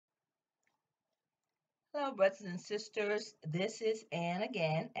Hello, brothers and sisters. This is Ann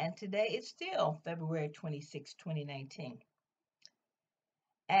again, and today is still February 26, 2019.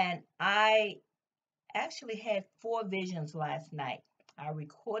 And I actually had four visions last night. I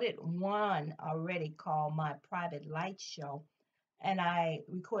recorded one already called My Private Light Show, and I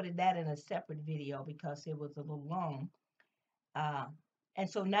recorded that in a separate video because it was a little long. Uh, and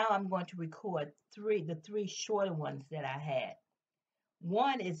so now I'm going to record the three shorter ones that I had.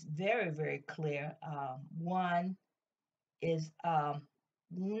 One is very, very clear. One is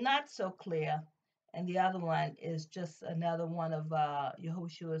not so clear, and the other one is just another one of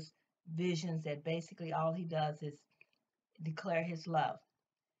Yahushua's visions that basically all he does is declare his love.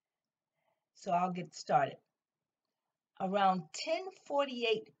 So I'll get started. Around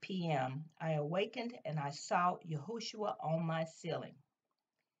 10:48 p.m., I awakened and I saw Yahushua on my ceiling.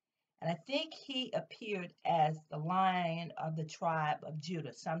 And I think he appeared as the lion of the tribe of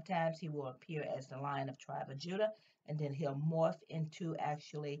Judah. Sometimes he will appear as the lion of tribe of Judah, and then he'll morph into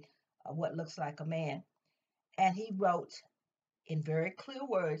actually what looks like a man. And he wrote in very clear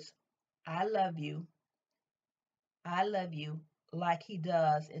words, I love you, like he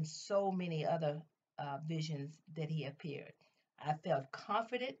does in so many other visions that he appeared. I felt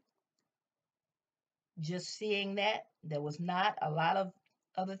confident just seeing that. There was not a lot of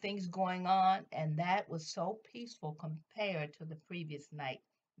other things going on, and that was so peaceful compared to the previous night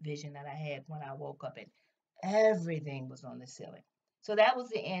vision that I had when I woke up and everything was on the ceiling. So that was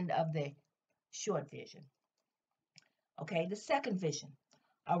the end of the short vision. Okay, the second vision.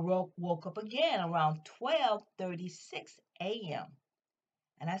 I woke up again around 12:36 a.m.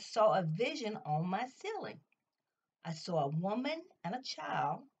 and I saw a vision on my ceiling. I saw a woman and a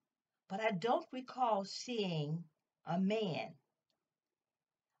child, but I don't recall seeing a man.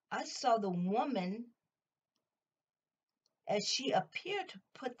 I saw the woman as she appeared to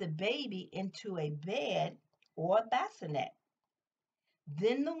put the baby into a bed or a bassinet.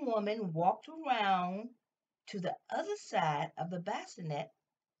 Then the woman walked around to the other side of the bassinet,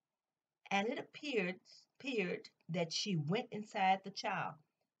 and it appeared that she went inside the child.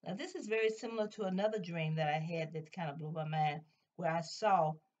 Now, this is very similar to another dream that I had that kind of blew my mind, where I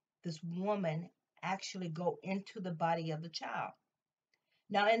saw this woman actually go into the body of the child.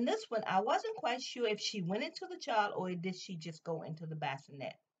 Now, in this one, I wasn't quite sure if she went into the child or did she just go into the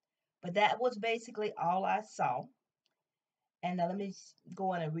bassinet. But that was basically all I saw. And now let me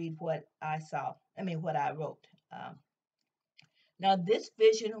go on and read what I saw. What I wrote. Now, this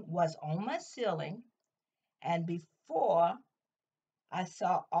vision was on my ceiling, and before I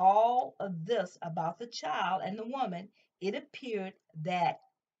saw all of this about the child and the woman, it appeared that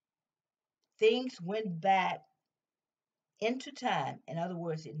things went back into time. In other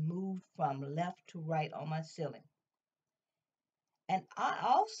words, it moved from left to right on my ceiling. And I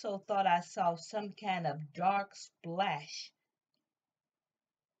also thought I saw some kind of dark splash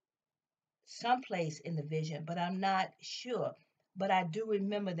someplace in the vision, but I'm not sure. But I do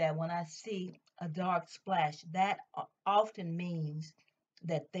remember that when I see a dark splash, that often means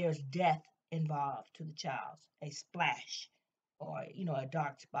that there's death involved to the child, a splash or, a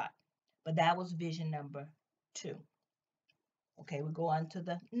dark spot. But that was vision number 2. Okay, we go on to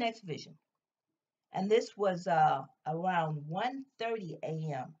the next vision. And this was around 1:30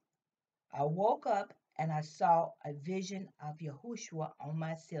 a.m. I woke up and I saw a vision of Yahushua on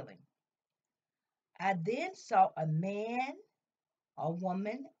my ceiling. I then saw a man, a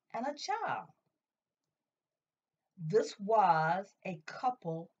woman, and a child. This was a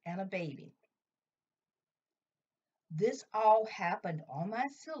couple and a baby. This all happened on my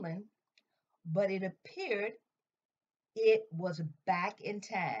ceiling, but it appeared it was back in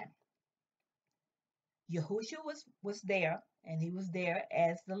time. Yahushua was there, and he was there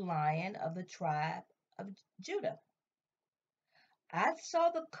as the lion of the tribe of Judah. I saw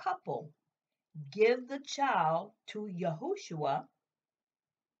the couple give the child to Yahushua,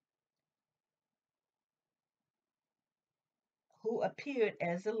 who appeared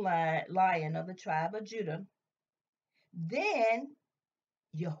as the lion of the tribe of Judah. Then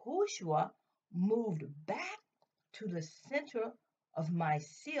Yahushua moved back to the center of my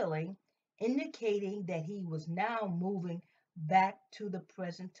ceiling, indicating that he was now moving back to the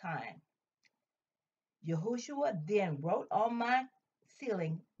present time. Yahushua then wrote on my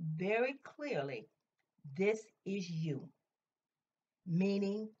ceiling very clearly, "This is you,"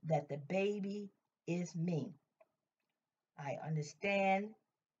 meaning that the baby is me. I understand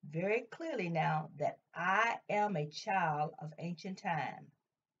very clearly now that I am a child of ancient time.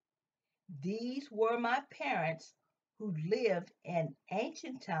 These were my parents who lived in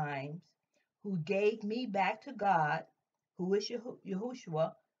ancient times, who gave me back to God, who is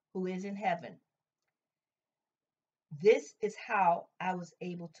Yahushua, who is in heaven. This is how I was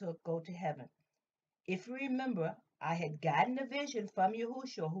able to go to heaven. If you remember, I had gotten a vision from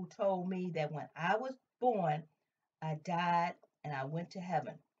Yahushua who told me that when I was born, I died and I went to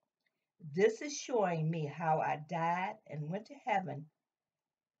heaven. This is showing me how I died and went to heaven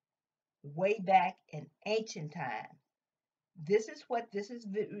way back in ancient time. This is what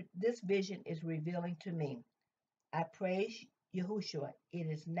this vision is revealing to me. I praise Yahushua. It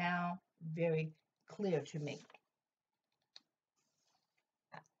is now very clear to me.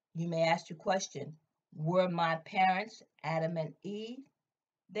 You may ask your question, were my parents Adam and Eve?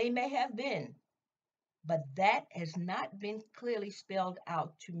 They may have been, but that has not been clearly spelled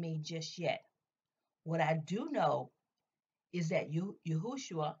out to me just yet. What I do know is that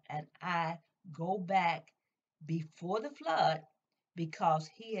Yahushua and I go back before the flood because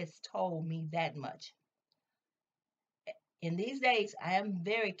he has told me that much. In these days, I am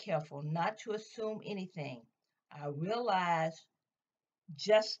very careful not to assume anything. I realize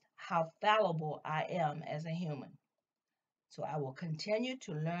just how fallible I am as a human. So I will continue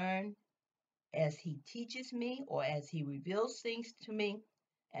to learn as he teaches me or as he reveals things to me,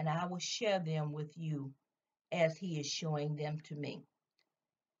 and I will share them with you as he is showing them to me.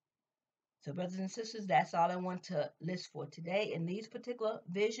 So, brothers and sisters, that's all I want to list for today. In these particular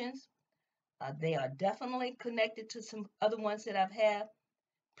visions, they are definitely connected to some other ones that I've had.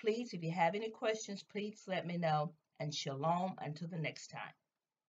 Please, if you have any questions, please let me know. And shalom until the next time.